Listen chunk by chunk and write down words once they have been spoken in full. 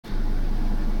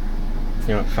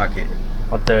You know, fuck it.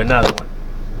 I'll do another one.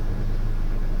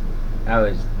 I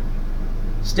was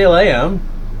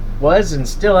and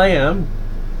still am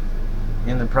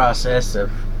in the process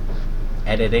of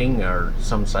editing or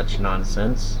some such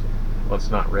nonsense. Well, it's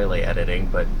not really editing,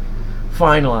 but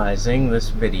finalizing this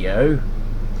video.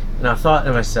 And I thought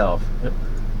to myself,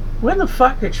 when the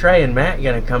fuck are Trey and Matt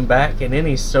gonna come back in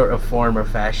any sort of form or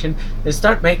fashion and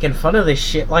start making fun of this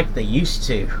shit like they used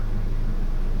to?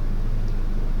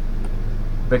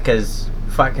 Because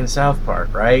fucking South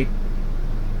Park, right?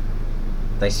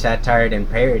 They satired and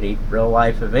parodied real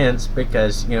life events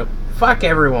because, you know, fuck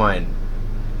everyone.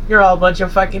 You're all a bunch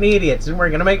of fucking idiots and we're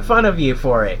gonna make fun of you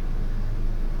for it.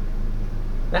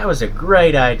 That was a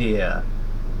great idea.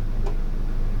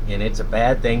 And it's a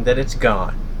bad thing that it's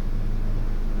gone.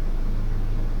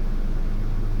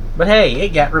 But hey, it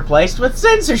got replaced with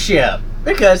censorship.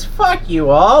 Because fuck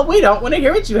you all, we don't want to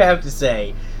hear what you have to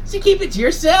say. So keep it to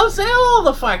yourselves all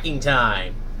the fucking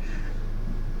time.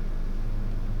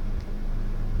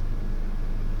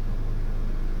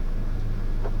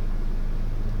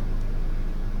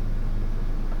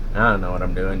 I don't know what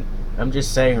I'm doing. I'm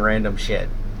just saying random shit.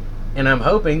 And I'm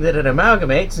hoping that it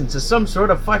amalgamates into some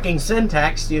sort of fucking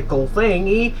syntaxical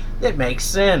thingy that makes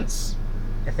sense.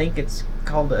 I think it's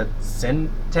called a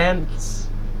sentence.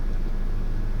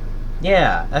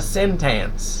 Yeah, a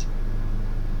sentence.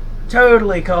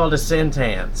 Totally called a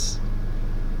sentence.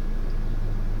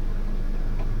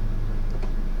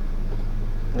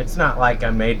 It's not like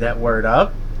I made that word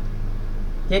up.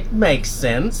 It makes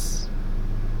sense.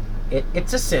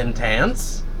 It's a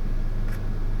sentence.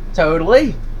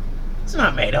 Totally. It's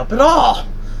not made up at all.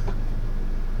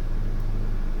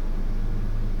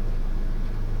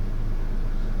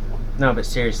 No, but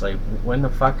seriously, when the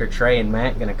fuck are Trey and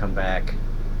Matt gonna come back?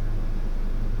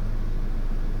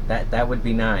 That would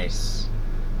be nice.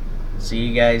 So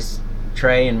you guys,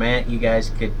 Trey and Matt, you guys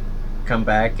could come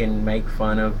back and make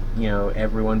fun of, you know,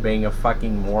 everyone being a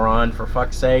fucking moron, for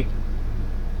fuck's sake.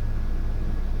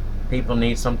 People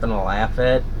need something to laugh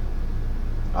at.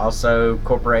 Also,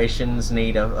 corporations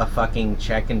need a fucking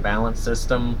check and balance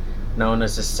system known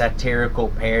as a satirical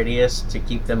parodiist to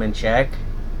keep them in check.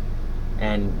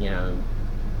 And, you know,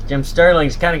 Jim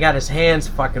Sterling's kind of got his hands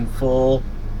fucking full.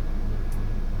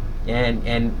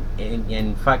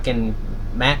 And fucking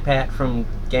Matt Pat from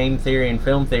Game Theory and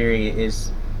Film Theory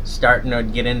is starting to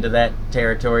get into that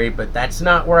territory, but that's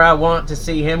not where I want to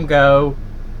see him go.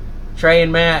 Trey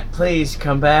and Matt, please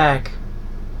come back.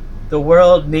 The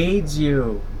world needs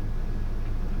you.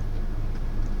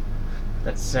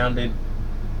 That sounded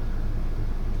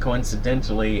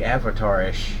coincidentally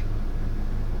Avatar-ish.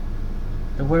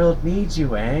 The world needs you,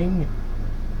 Aang.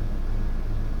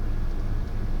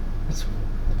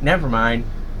 Never mind.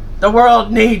 The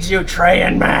world needs you, Trey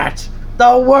and Matt.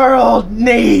 The world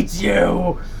needs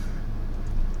you.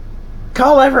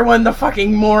 Call everyone the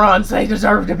fucking morons they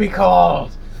deserve to be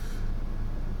called.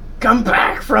 Come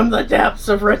back from the depths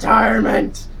of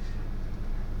retirement.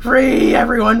 Free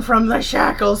everyone from the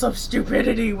shackles of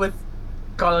stupidity with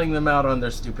calling them out on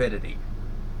their stupidity.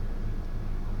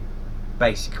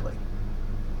 Basically.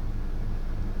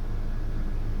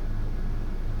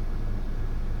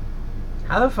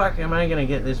 How the fuck am I gonna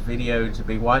get this video to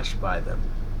be watched by them?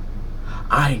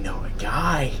 I know a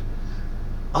guy.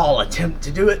 I'll attempt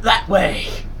to do it that way.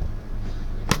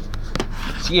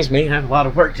 Excuse me, I have a lot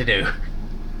of work to do.